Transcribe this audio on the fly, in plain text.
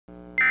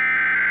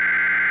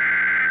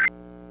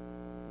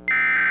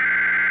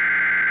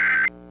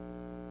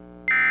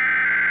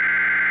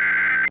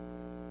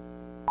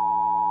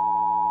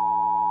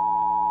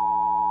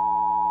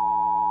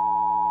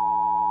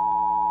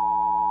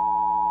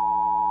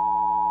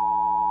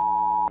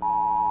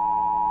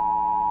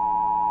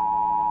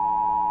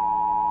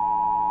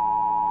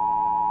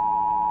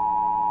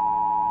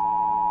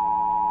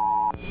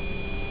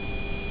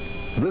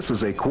This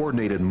is a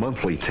coordinated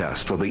monthly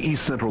test of the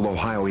East Central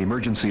Ohio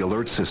Emergency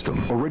Alert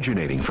System,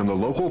 originating from the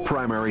local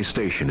primary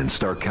station in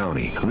Stark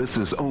County. This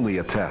is only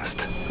a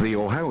test. The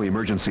Ohio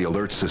Emergency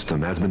Alert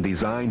System has been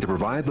designed to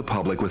provide the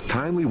public with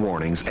timely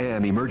warnings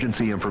and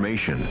emergency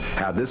information.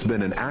 Had this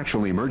been an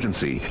actual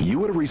emergency, you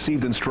would have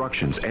received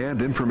instructions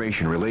and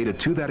information related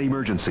to that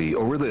emergency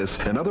over this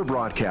and other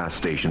broadcast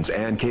stations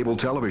and cable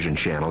television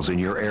channels in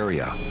your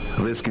area.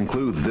 This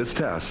concludes this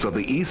test of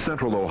the East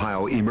Central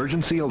Ohio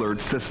Emergency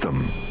Alert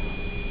System.